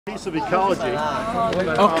Piece of ecology.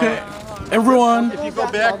 Okay, everyone. If you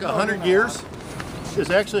go back 100 years, there's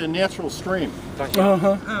actually a natural stream.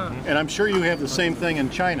 And I'm sure you have the same thing in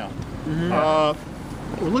China. I'm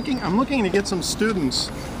looking to get some students,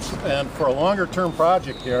 and for a longer term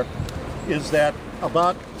project here, is that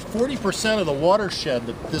about 40% of the watershed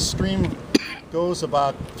that this stream goes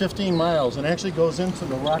about 15 miles and actually goes into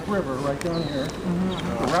the Rock River right down here.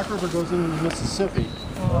 The Rock River goes into the Mississippi.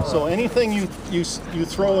 So anything you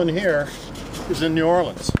throw in here is in New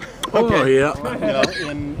Orleans. Oh, yeah. You know,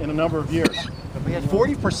 in a number of years.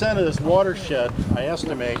 40% of this watershed, I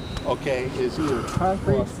estimate, okay, is either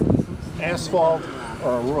concrete, asphalt,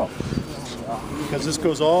 or a roof. Because this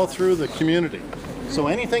goes all through the community. So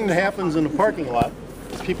anything that happens in the parking lot,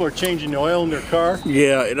 people are changing the oil in their car.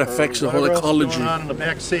 Yeah, it affects the whole ecology. What's going on in the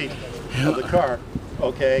back seat of the car,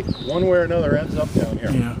 okay, one way or another ends up down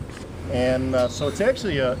here. Yeah. And so it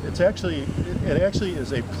actually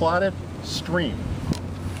is a plotted stream.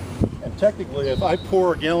 And technically, if I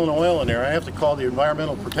pour a gallon of oil in there, I have to call the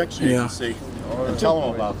Environmental Protection Agency and tell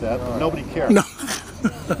them about that. But nobody cares. No.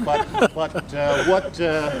 But what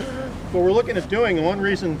we're looking at doing, one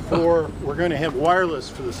reason for we're going to have wireless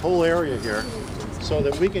for this whole area here, so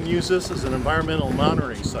that we can use this as an environmental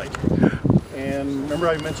monitoring site. And remember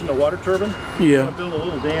I mentioned the water turbine? Yeah. I'm building a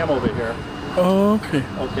little dam over here. Oh, okay.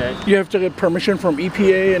 Okay. You have to get permission from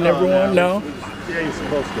EPA and everyone? No? Yeah, you're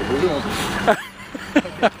supposed to. We don't.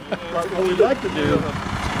 But what we'd like to do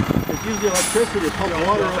is use the electricity to pump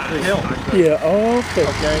water up the hill. Yeah, oh, okay.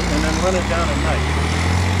 Okay, and then run it down at night.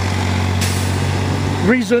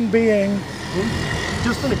 Reason being?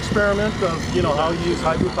 Just an experiment of, you know, how you use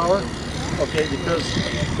hydropower. Okay, because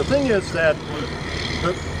the thing is that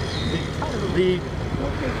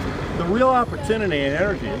the real opportunity in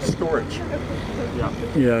energy is storage.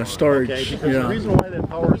 Yeah, storage. Okay, because the reason why that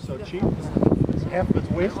power is so cheap is half of its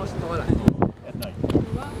waste at night.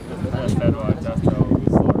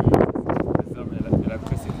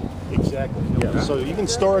 Exactly. Yeah. So you can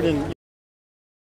store it in